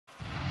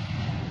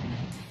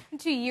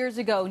2 years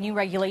ago, new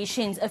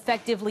regulations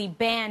effectively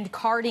banned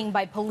carding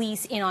by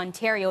police in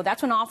Ontario.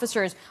 That's when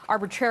officers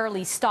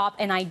arbitrarily stop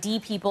and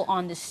ID people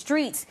on the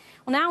streets.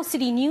 Well, now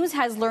City News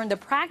has learned the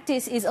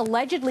practice is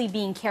allegedly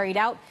being carried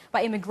out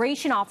by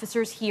immigration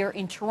officers here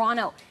in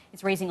Toronto.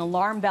 It's raising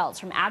alarm bells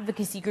from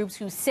advocacy groups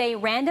who say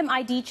random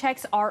ID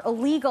checks are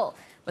illegal.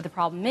 But the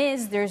problem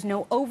is there's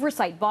no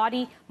oversight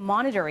body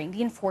monitoring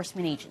the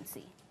enforcement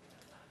agency.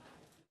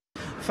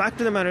 Fact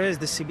of the matter is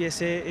the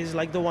CBSA is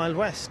like the Wild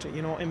West.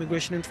 You know,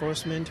 immigration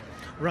enforcement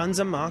runs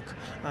amok.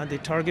 They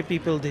target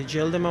people, they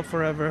jail them up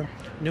forever.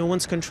 No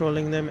one's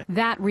controlling them.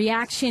 That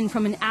reaction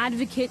from an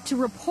advocate to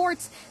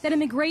reports that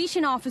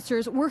immigration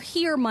officers were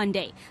here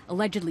Monday,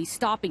 allegedly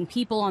stopping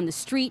people on the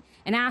street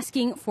and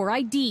asking for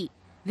ID.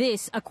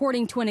 This,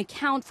 according to an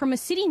account from a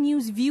City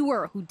News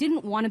viewer who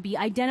didn't want to be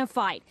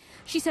identified.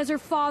 She says her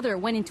father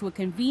went into a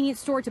convenience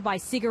store to buy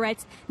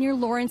cigarettes near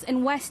Lawrence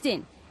and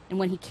Weston. And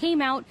when he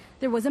came out,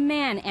 there was a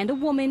man and a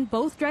woman,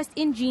 both dressed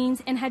in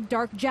jeans and had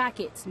dark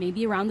jackets,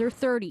 maybe around their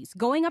 30s,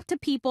 going up to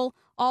people,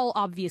 all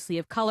obviously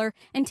of color,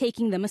 and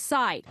taking them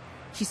aside.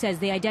 She says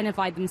they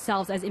identified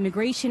themselves as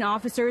immigration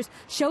officers,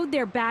 showed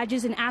their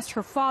badges, and asked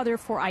her father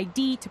for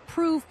ID to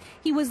prove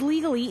he was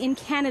legally in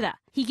Canada.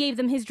 He gave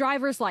them his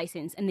driver's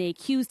license, and they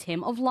accused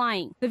him of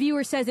lying. The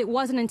viewer says it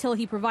wasn't until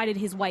he provided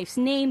his wife's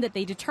name that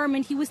they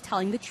determined he was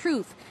telling the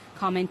truth,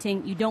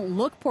 commenting, "You don't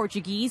look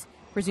Portuguese,"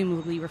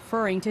 presumably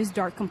referring to his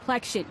dark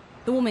complexion.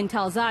 The woman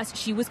tells us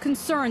she was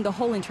concerned the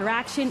whole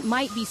interaction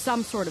might be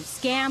some sort of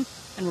scam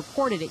and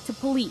reported it to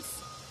police.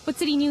 But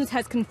City News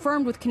has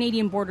confirmed with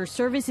Canadian Border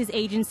Services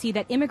Agency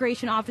that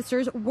immigration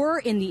officers were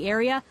in the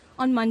area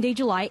on Monday,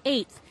 July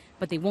 8th,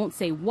 but they won't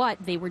say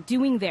what they were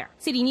doing there.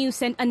 City News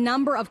sent a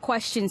number of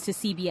questions to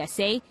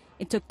CBSA.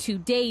 It took 2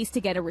 days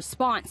to get a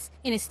response.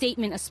 In a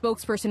statement, a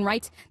spokesperson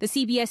writes, the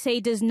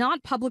CBSA does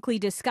not publicly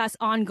discuss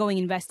ongoing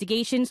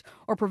investigations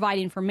or provide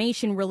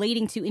information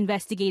relating to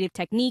investigative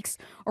techniques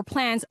or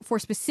plans for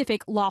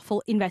specific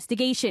lawful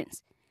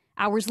investigations.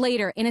 Hours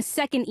later, in a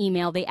second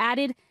email, they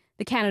added,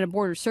 the Canada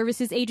Border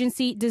Services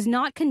Agency does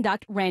not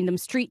conduct random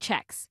street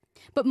checks.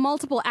 But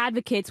multiple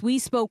advocates we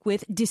spoke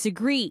with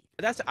disagree.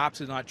 That's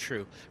absolutely not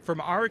true. From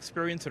our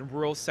experience in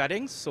rural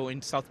settings, so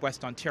in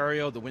southwest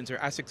Ontario, the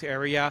Windsor-Essex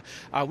area,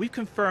 we've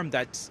confirmed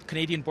that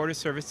Canadian Border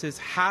Services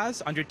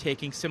has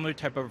undertaken similar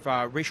type of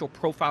racial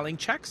profiling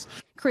checks.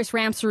 Chris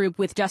Ramsarup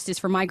with Justice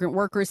for Migrant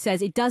Workers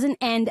says it doesn't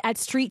end at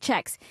street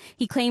checks.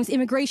 He claims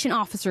immigration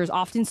officers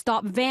often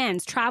stop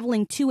vans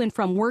traveling to and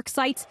from work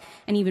sites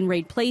and even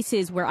raid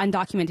places where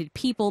undocumented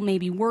people may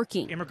be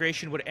working.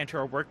 Immigration would enter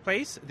a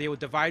workplace. They would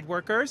divide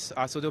workers,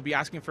 so they'll be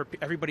asking for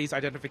everybody's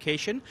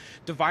identification,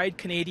 divide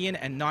Canadian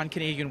and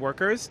non-Canadian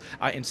workers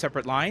in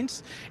separate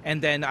lines,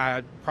 and then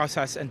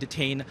process and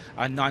detain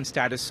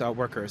non-status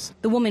workers.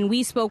 The woman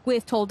we spoke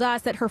with told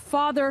us that her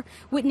father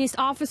witnessed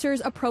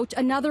officers approach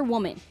another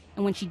woman.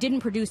 And when she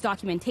didn't produce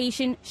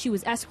documentation, she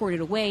was escorted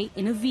away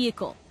in a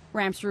vehicle.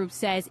 Ramsarup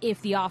says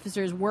if the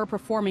officers were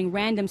performing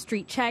random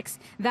street checks,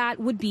 that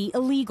would be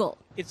illegal.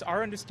 It's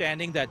our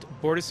understanding that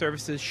Border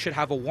Services should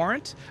have a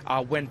warrant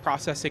when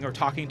processing or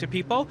talking to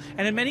people,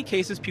 and in many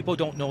cases, people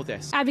don't know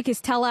this.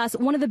 Advocates tell us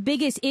one of the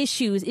biggest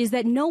issues is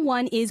that no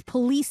one is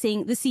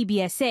policing the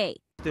CBSA.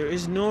 There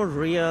is no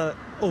real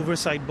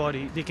oversight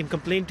body. They can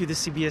complain to the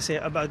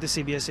CBSA about the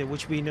CBSA,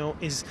 which we know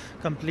is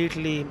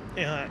completely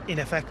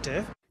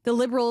ineffective. The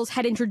Liberals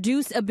had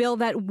introduced a bill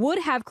that would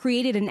have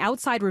created an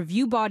outside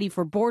review body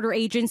for border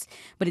agents,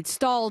 but it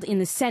stalled in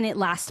the Senate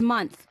last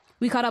month.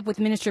 We caught up with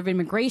Minister of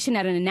Immigration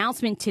at an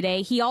announcement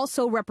today. He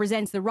also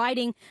represents the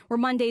riding where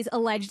Monday's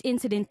alleged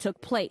incident took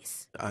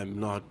place. I'm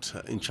not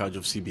in charge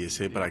of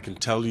CBSA, but I can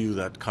tell you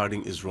that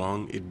carding is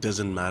wrong. It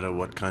doesn't matter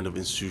what kind of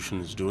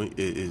institution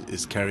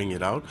is carrying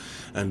it out,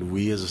 and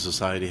we as a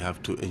society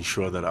have to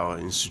ensure that our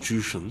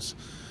institutions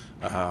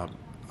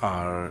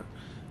are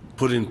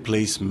put in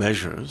place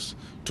measures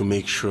to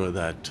make sure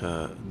that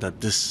that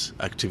this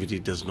activity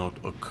does not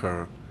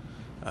occur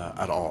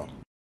at all.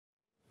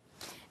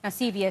 Now,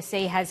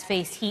 CBSA has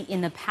faced heat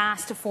in the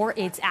past for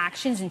its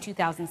actions. In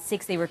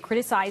 2006, they were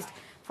criticized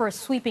for a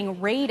sweeping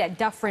raid at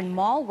Dufferin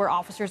Mall, where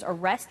officers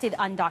arrested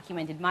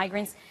undocumented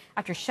migrants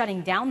after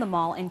shutting down the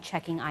mall and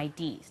checking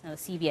IDs. Now, the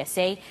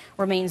CBSA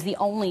remains the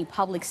only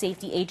public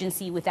safety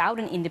agency without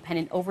an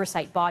independent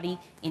oversight body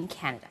in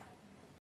Canada.